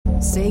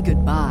Say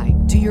goodbye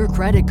to your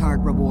credit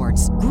card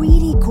rewards.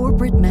 Greedy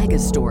corporate mega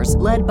stores,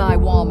 led by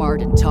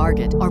Walmart and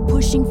Target, are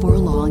pushing for a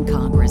law in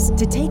Congress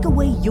to take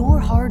away your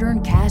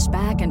hard-earned cash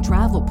back and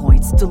travel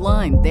points to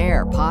line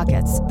their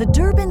pockets. The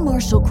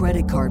Durbin-Marshall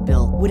credit card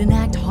bill would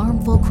enact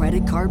harmful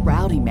credit card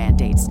routing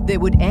mandates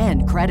that would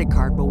end credit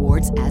card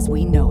rewards as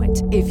we know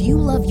it. If you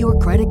love your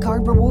credit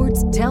card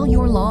rewards, tell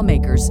your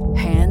lawmakers,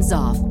 hands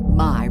off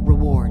my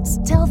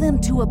rewards. Tell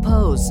them to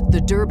oppose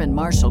the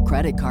Durbin-Marshall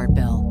credit card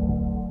bill.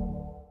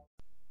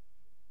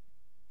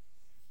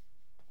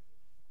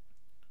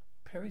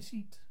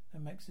 Parasyte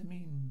and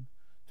Maxim,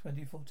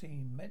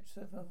 2014.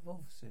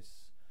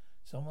 Metamorphosis.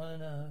 Someone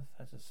on Earth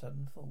has a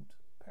sudden thought.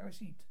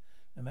 Parasyte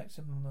and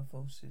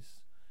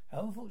Metamorphosis.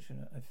 How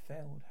unfortunate. I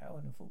failed. How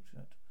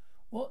unfortunate.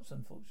 What's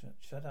unfortunate?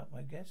 Shut up.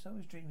 I guess I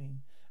was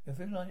dreaming. I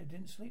feel like I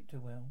didn't sleep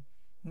too well.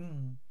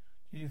 Did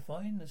you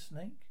find the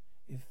snake?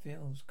 It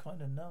feels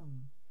kind of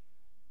numb.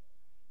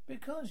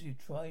 Because you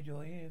tried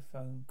your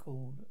earphone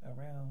cord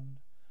around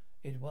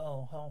it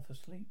while half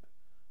asleep.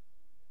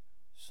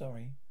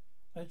 Sorry.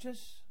 I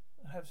just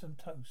have some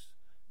toast.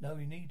 No,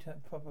 you need to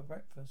have proper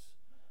breakfast.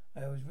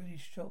 I was really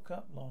shook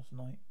up last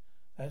night.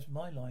 That's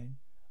my line.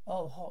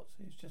 Oh, hot.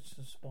 It's just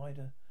a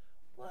spider.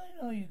 When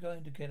are you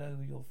going to get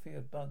over your fear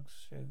of bugs,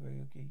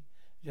 Shoguyuki?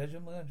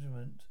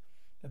 Judgment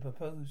have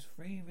proposed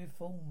 3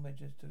 reform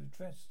measures to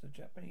address the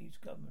Japanese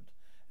government.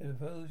 They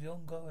propose the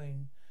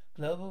ongoing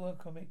global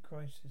economic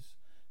crisis,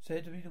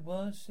 said to be the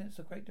worst since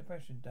the Great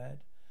Depression,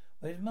 Dad.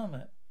 Where's Mum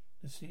at?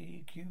 The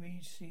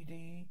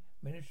QECD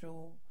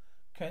Ministerial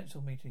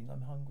Council meeting.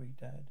 I'm hungry,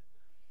 Dad.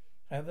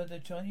 However, the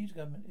Chinese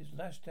government is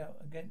lashed out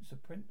against the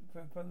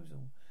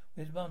proposal.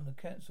 With Mum, the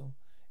council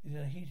is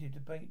in a heated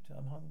debate.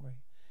 I'm hungry.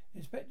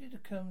 Expected to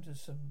come to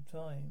some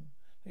time.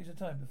 Takes some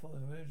time before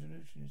the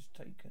resolution is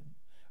taken.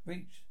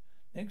 Reach.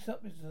 Next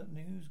up is the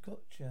news.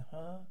 Gotcha,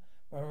 huh?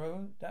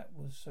 Burrow, that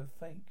was so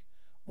fake.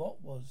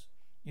 What was?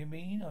 You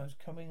mean I was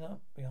coming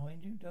up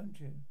behind you, don't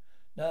you?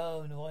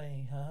 No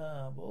way.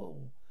 Haha.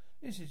 Whoa.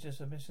 This is just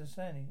a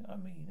misunderstanding. I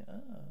mean,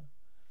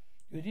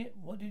 You idiot,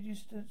 what did you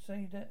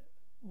say that?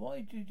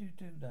 Why did you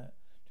do that?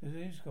 To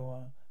this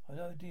guy? I have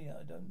no idea.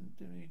 I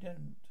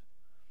don't.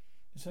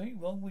 Is something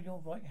wrong with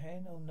your right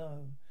hand? Oh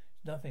no.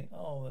 It's nothing.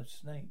 Oh, a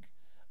snake.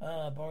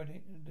 Borrowed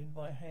it in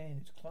my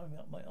hand. It's climbing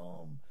up my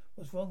arm.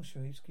 What's wrong,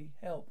 Shuisky?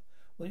 Help.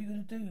 What are you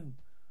going to do?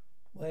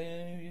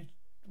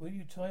 Will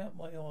you tie up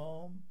my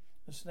arm?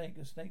 A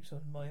snake's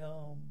on my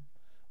arm.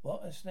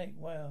 What? A snake?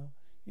 Wow.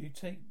 You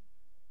take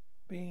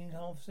being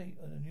half asleep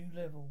on a new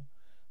level.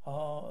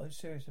 Oh,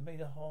 serious. I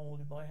made a hole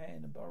in my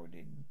hand and burrowed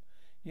in.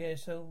 Yeah,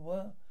 so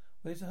what?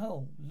 Where's the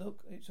hole?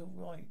 Look, it's all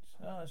right.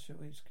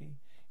 Shuisky,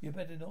 you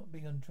better not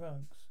be on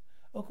drugs.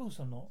 Of course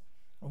I'm not.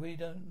 I really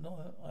don't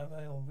know. I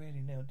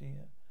really now,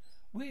 dear.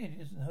 Weird, it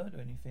doesn't hurt or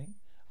anything.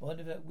 I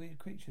wonder if that weird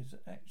creature's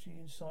actually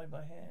inside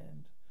my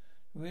hand.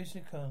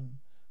 Risicon,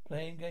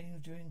 playing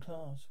games during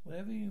class.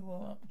 Whatever you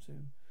are up to.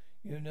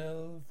 You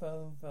know,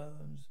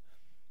 phones.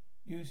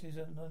 Uses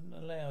are not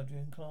allowed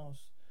during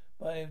class.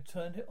 But I have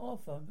turned it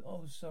off.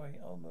 Oh, sorry.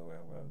 Oh,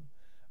 Morero.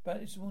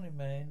 About this morning,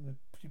 man.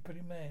 We're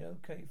pretty mad.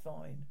 Okay,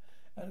 fine.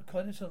 Out of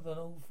kindness of an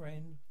old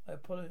friend, I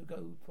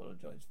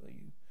apologize for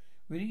you.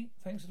 Really?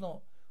 Thanks a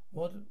lot.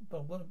 What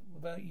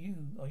about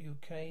you? Are you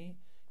okay?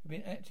 You've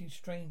been acting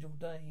strange all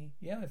day.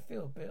 Yeah, I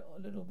feel a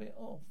little bit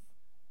off.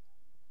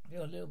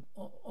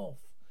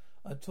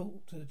 I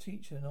talked to the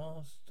teacher and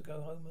asked to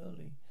go home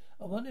early.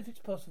 I wonder if it's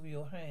possible for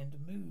your hand to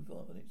move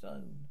on its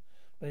own.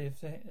 But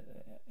if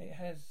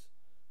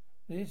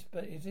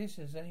this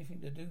has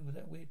anything to do with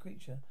that weird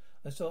creature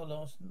I saw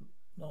last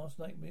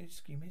night,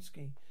 Misky.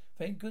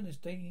 Thank goodness,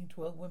 dating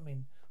 12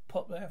 women,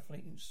 popular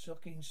athlete in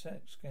shocking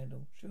sex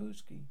scandal.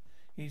 Shursky,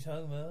 he's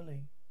home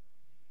early.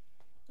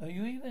 Are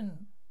you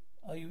even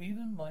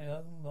my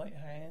own right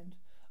hand?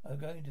 I'm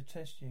going to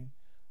test you.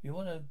 You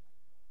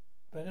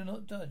better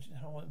not judge.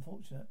 How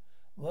unfortunate.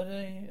 Right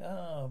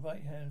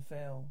hand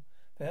fell.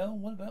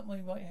 What about my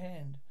right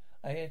hand?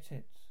 I ate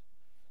it.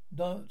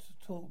 Don't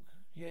talk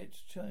yet,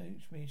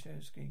 me,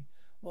 Shursky.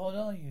 What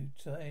are you?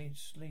 Today,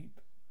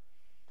 sleep.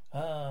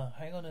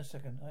 Hang on a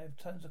second. I have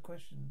tons of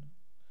questions.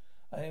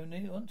 I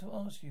want to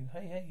ask you.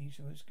 Hey,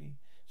 Shursky.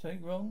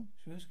 Something wrong?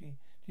 Shursky,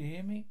 do you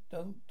hear me?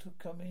 Don't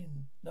come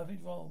in.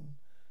 Nothing wrong.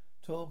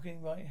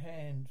 Talking right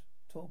hand.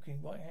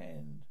 Talking right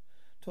hand.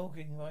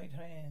 Talking right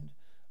hand.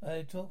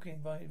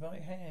 Talking right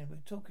hand.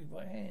 We're talking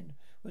right hand.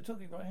 We're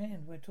talking right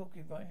hand. We're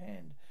talking right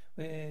hand.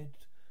 We're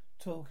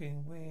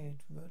talking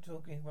weird. We're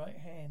talking right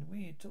hand.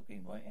 Weird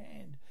talking right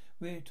hand.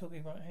 Weird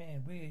talking right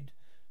hand. Weird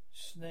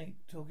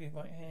snake talking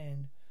right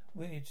hand.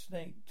 Weird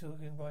snake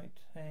talking right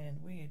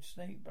hand. Weird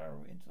snake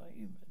burrow into a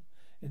human.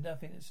 There's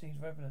nothing that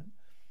seems relevant.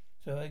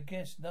 So I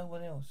guess no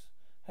one else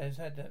has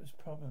had that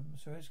problem.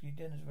 Swarovski,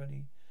 dinner's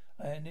ready.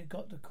 And it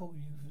got to call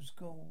you from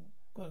school.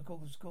 Got a call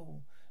from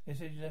school. They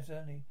said you left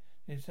early.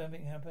 Did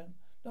something happen?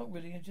 Not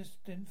really. I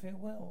just didn't feel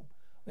well.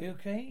 Are you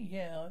okay?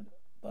 Yeah,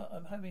 but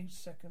I'm having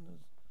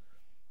seconds.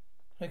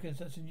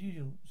 That's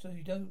unusual. So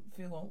you don't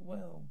feel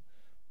well,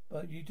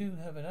 but you do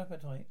have an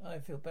appetite. I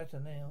feel better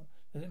now.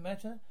 Does it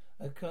matter?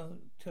 I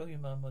can't tell you,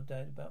 Mum or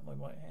Dad, about my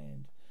right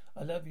hand.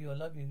 I love you a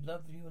lot.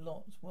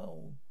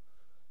 Well,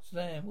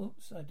 slam.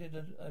 Oops, I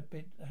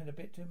had a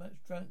bit too much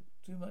drunk,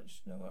 too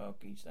much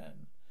snarky,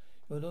 Sam.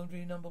 You're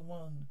laundry number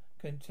one.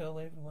 Can't tell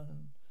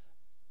anyone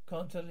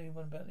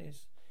about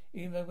this.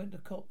 Even though I went to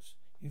cops,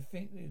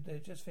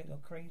 they just think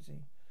I'm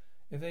crazy.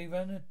 If they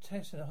ran a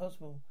test in a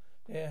hospital,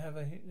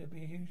 there'd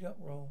be a huge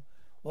uproar.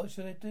 What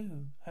should I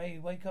do? Hey,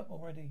 wake up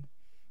already.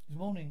 It's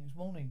morning.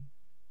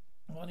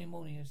 Monday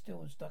morning is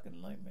still stuck in a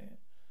nightmare.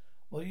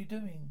 What are you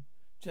doing?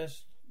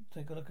 Just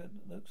take a look at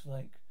what it looks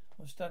like.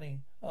 I'm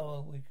studying.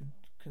 Oh, you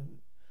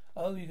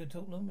can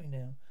talk normally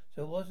now.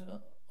 So what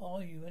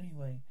are you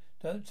anyway?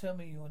 Don't tell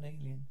me you're an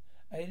alien.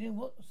 Alien?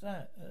 What's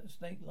that? A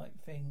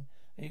snake-like thing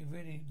that you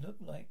really look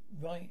like,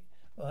 right?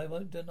 Well, I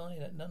won't deny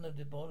that none of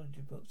the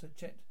biology books are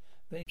checked.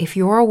 If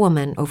you're a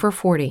woman over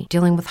 40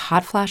 dealing with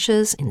hot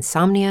flashes,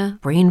 insomnia,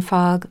 brain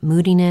fog,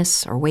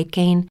 moodiness, or weight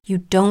gain, you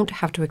don't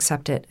have to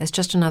accept it as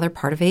just another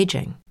part of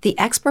aging. The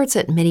experts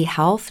at MIDI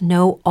Health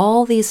know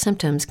all these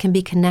symptoms can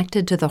be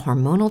connected to the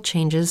hormonal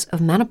changes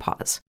of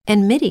menopause.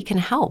 And MIDI can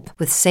help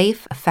with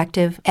safe,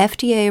 effective,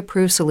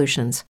 FDA-approved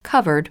solutions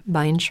covered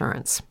by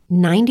insurance.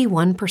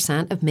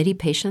 91% of MIDI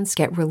patients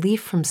get relief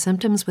from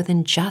symptoms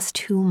within just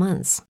 2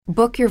 months.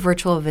 Book your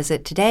virtual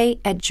visit today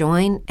at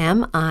joinmidi.com.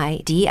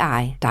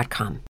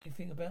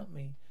 Anything about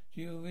me?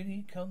 Do you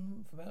really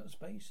come from outer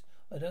space?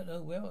 I don't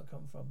know where I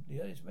come from. The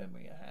earliest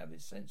memory I have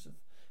is sense of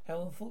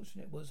how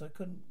unfortunate it was I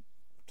couldn't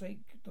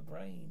take the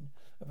brain.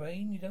 A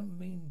brain? You don't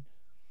mean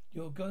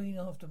you're going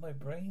after my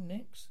brain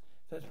next?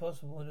 If that's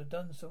possible, I'd have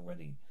done so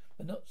already.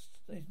 But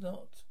it's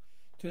not.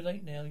 Too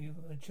late now.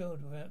 You've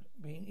matured without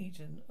being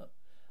eaten.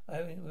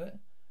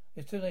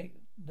 It's too late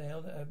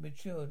now that I've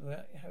matured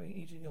without having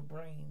eaten your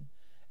brain.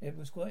 It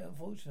was quite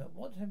unfortunate.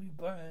 What have you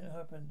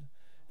happened?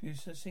 If you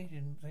succeeded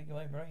in taking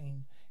my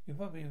brain, you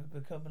probably have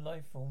become a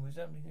life form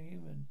resembling a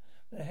human.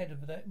 The head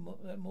of that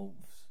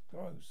morphs.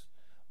 Gross.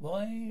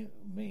 Why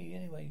me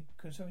anyway?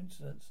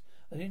 Coincidence.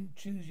 I didn't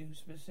choose you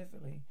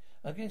specifically.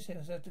 I guess I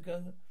have to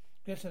go.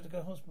 Guess I have to go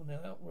to hospital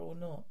now, outright or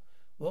not.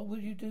 What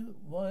would you do?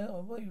 Why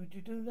would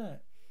you do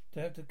that?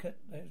 To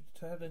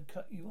have them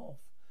cut you off.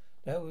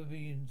 That would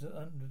be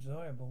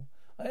undesirable.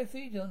 I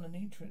feed on the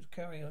nutrients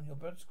carried on your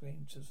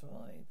bloodstream to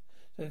survive.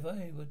 So if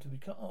I were to be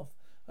cut off,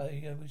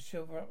 I would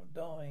shiver up and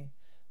die.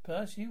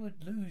 Perhaps you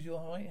would lose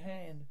your right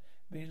hand,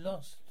 be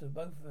lost to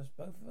both of us.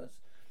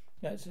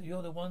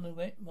 You're the one who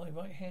ate my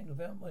right hand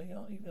without my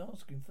even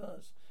asking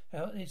first.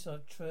 How at least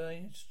I've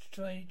tried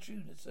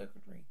through the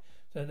circuitry,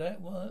 so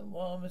that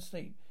while I'm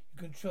asleep, you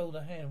control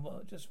the hand.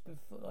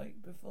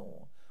 Like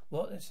before.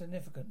 What? That's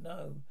significant.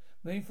 No.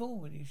 Moving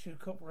forward, you should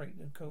cooperate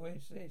and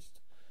coexist.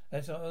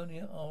 That's our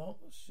only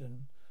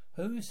option.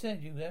 Who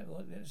said you that?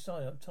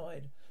 Sorry, I'm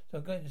tired, so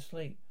I'm going to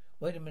sleep.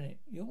 Wait a minute.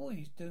 You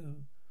always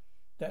do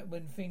that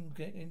when things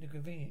get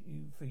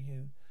inconvenient for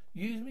you.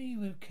 Use me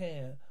with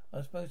care.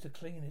 I'm supposed to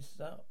clean this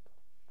up.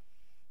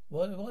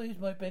 What is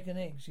my bacon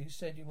eggs? You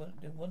said you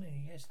didn't want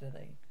any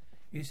yesterday.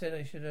 You said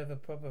I should have a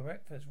proper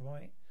breakfast,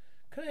 right?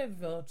 Can I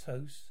have our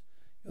toast?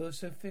 You're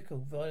so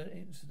fickle. Violent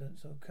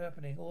incidents are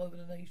happening all over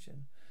the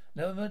nation.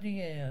 No a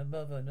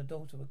mother and a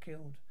daughter were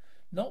killed.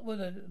 Not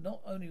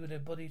only were their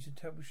bodies in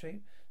terrible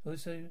shape,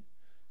 also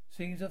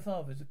seeing their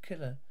father as a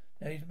killer.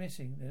 Now he's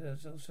missing.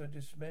 There's also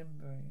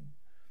dismembering.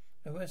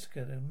 A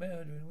rescue, a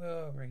murdering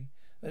robbery.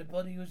 Their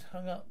body was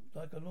hung up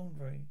like a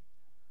laundry.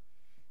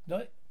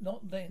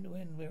 Not then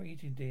when we're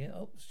eating, dear.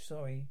 Oh,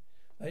 sorry.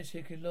 I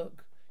take a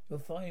look. You're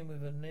fine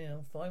with her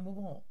now. Fine with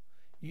what?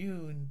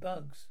 You and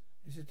Bugs.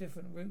 It's a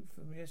different route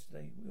from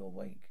yesterday. We're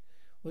awake.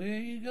 Where are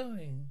you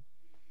going?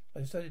 I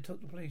decided to talk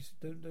to the police.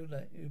 Don't do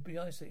that. It would be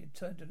isolated,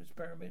 turned to an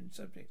experiment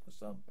subject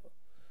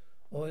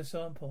or a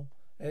sample.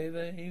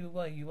 Either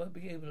way, you won't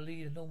be able to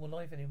lead a normal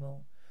life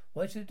anymore.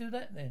 Why should I do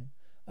that then?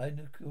 I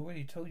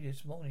already told you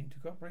this morning to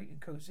cooperate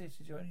and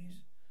coexist is your only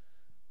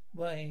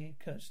way.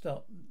 Can't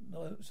stop.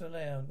 No, so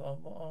loud.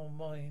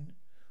 Mine.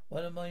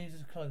 One of mine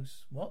is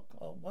close. What?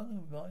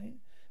 One of mine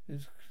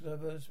is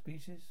diverse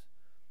species.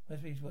 My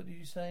species. What did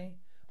you say?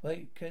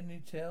 Wait, can you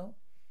tell?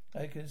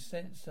 I can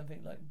sense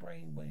something like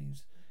brain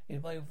waves.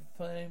 It's my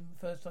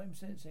first time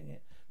sensing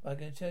it. But I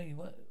can tell you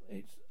what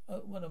it's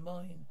one of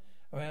mine.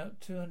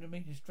 Around 200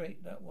 meters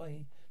straight that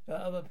way. There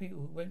are other people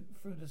who went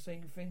through the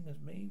same thing as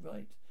me,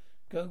 right?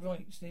 Go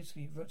right,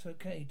 Snitsky. That's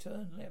okay.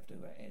 Turn left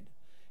ahead.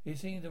 You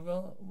see the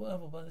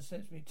other one that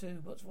sensed me too.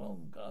 What's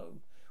wrong?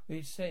 Go.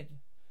 You said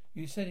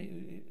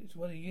it's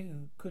one of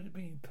you. Could it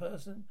be a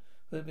person?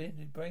 Could it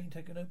be the brain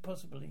taken? No,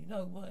 possibly.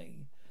 No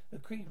way.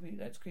 That's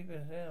creepy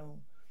as hell.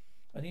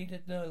 I need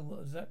to know what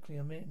exactly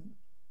I'm in.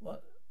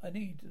 I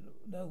need to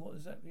know what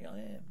exactly I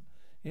am.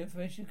 The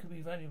information could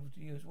be valuable to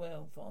you as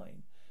well.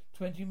 Fine.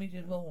 20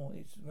 meters more.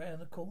 It's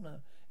round the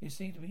corner. It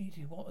seems to be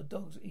eating what? A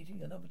dog's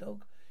eating another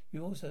dog?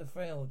 You also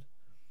failed.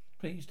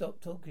 Please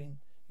stop talking.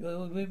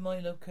 You're with my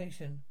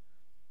location.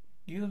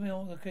 You and my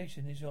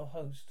location is your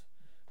host.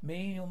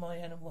 Me, you're my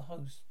animal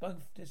host.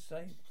 Both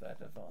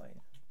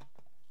dissatisfied.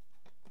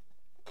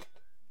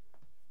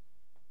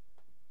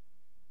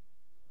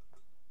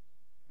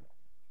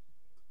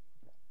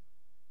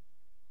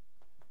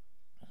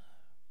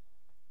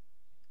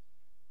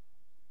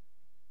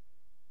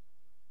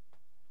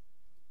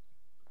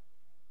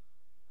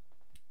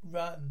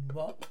 Run.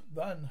 What?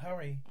 Run.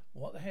 Hurry.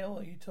 What the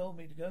hell? You told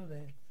me to go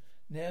there.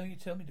 Now you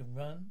tell me to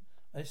run?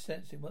 I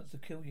sense it wants to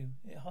kill you.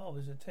 It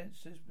harbours a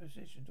tense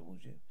disposition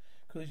towards you.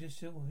 Because you're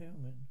still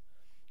human.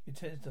 It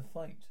tends to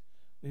fight.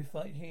 We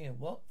fight here.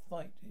 What?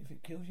 Fight. If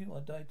it kills you,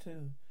 I'll die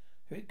too.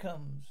 Here it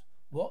comes.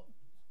 What?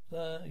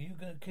 You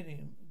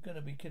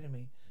gonna be kidding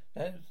me.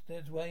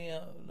 That's way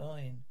out of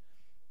line.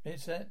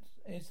 It's at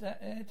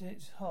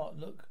its heart.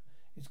 Look.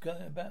 It's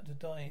about to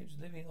die. It's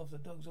living off the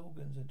dog's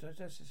organs and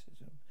digestive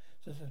system.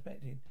 So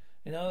suspected.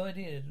 And no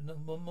idea. The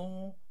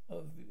more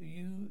of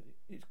you,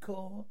 its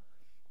core,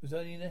 was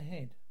only in the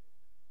head.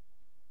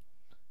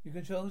 It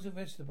controls the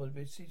rest of the body,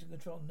 but it seeks to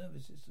control the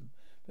nervous system.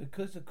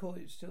 Because the core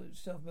is still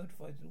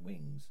self-motivated in the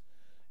wings,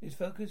 its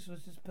focus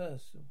was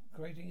dispersed,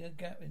 creating a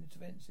gap in its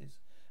defences.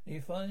 And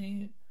you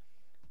finally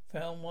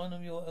found one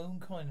of your own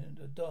kind,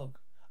 a dog.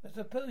 I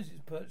suppose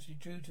it's partly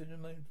due to the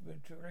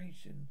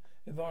maturation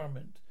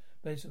environment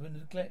based on the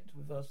neglect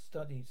with our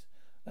studies.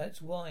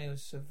 That's why I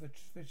was so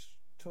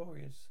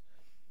victorious.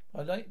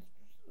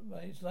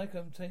 It's like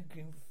I'm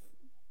talking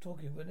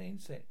with an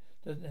insect.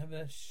 Doesn't have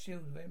a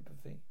shield of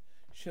empathy.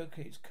 Shook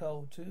its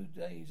cold 2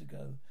 days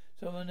ago.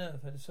 Someone on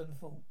earth had a sudden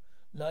thought.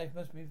 Life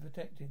must be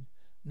protected.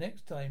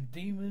 Next time,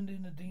 demon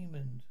in the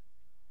demon.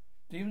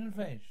 Demon in the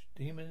flesh.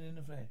 Demon in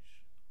the flesh.